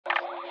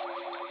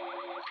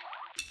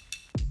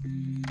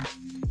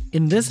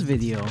In this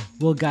video,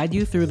 we'll guide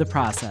you through the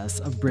process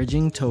of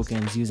bridging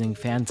tokens using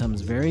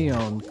Phantom's very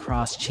own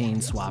cross-chain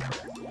swapper.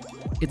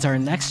 It's our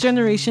next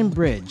generation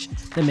bridge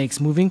that makes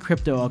moving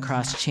crypto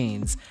across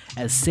chains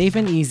as safe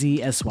and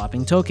easy as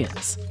swapping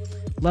tokens.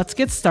 Let's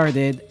get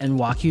started and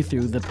walk you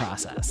through the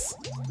process.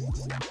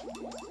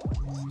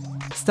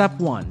 Step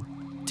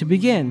 1. To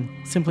begin,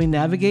 simply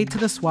navigate to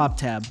the Swap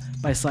tab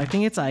by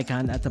selecting its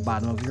icon at the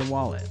bottom of your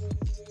wallet.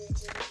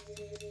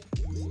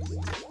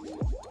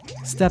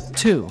 Step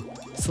 2.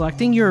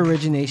 Selecting your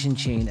origination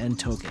chain and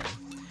token.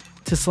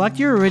 To select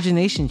your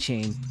origination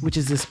chain, which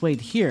is displayed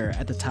here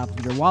at the top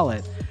of your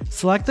wallet,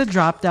 select the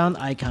drop-down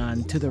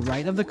icon to the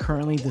right of the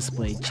currently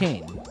displayed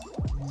chain.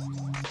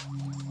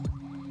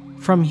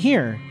 From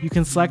here, you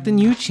can select a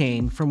new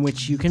chain from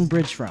which you can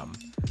bridge from.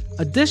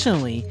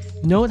 Additionally,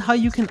 note how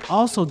you can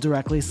also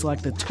directly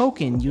select the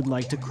token you'd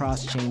like to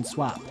cross-chain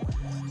swap.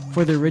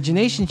 For the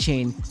origination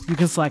chain, you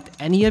can select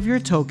any of your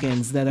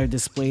tokens that are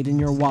displayed in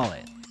your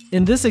wallet.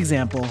 In this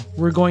example,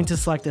 we're going to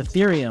select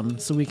Ethereum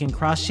so we can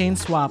cross-chain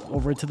swap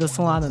over to the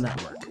Solana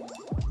network.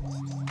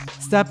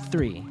 Step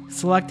 3.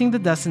 Selecting the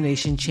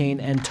destination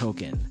chain and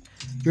token.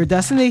 Your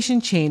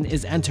destination chain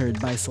is entered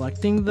by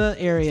selecting the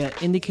area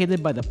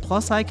indicated by the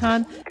plus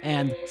icon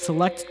and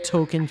Select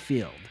Token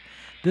field.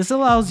 This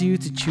allows you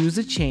to choose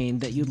a chain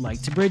that you'd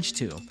like to bridge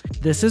to.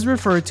 This is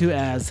referred to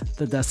as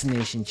the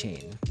destination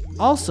chain.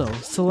 Also,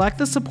 select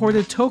the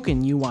supported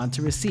token you want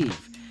to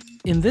receive.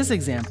 In this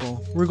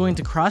example, we're going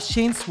to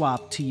cross-chain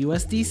swap to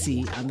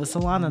USDC on the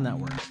Solana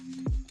network.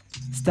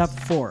 Step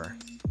 4.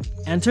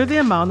 Enter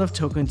the amount of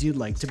tokens you'd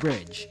like to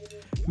bridge.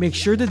 Make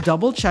sure to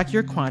double-check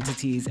your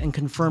quantities and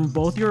confirm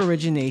both your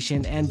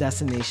origination and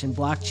destination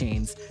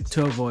blockchains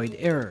to avoid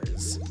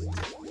errors.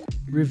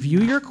 Review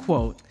your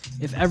quote.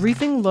 If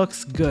everything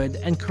looks good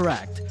and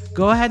correct,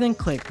 go ahead and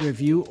click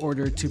Review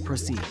Order to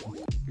proceed.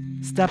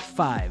 Step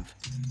 5.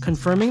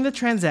 Confirming the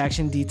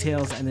transaction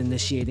details and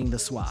initiating the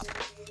swap.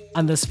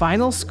 On this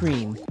final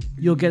screen,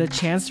 you'll get a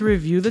chance to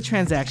review the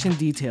transaction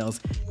details,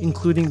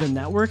 including the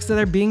networks that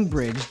are being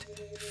bridged,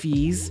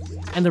 fees,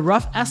 and the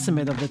rough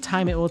estimate of the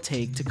time it will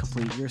take to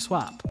complete your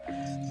swap.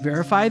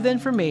 Verify the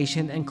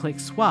information and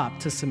click Swap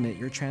to submit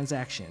your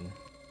transaction.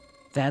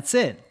 That's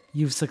it!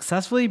 You've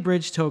successfully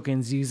bridged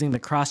tokens using the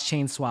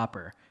cross-chain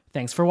swapper.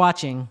 Thanks for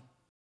watching!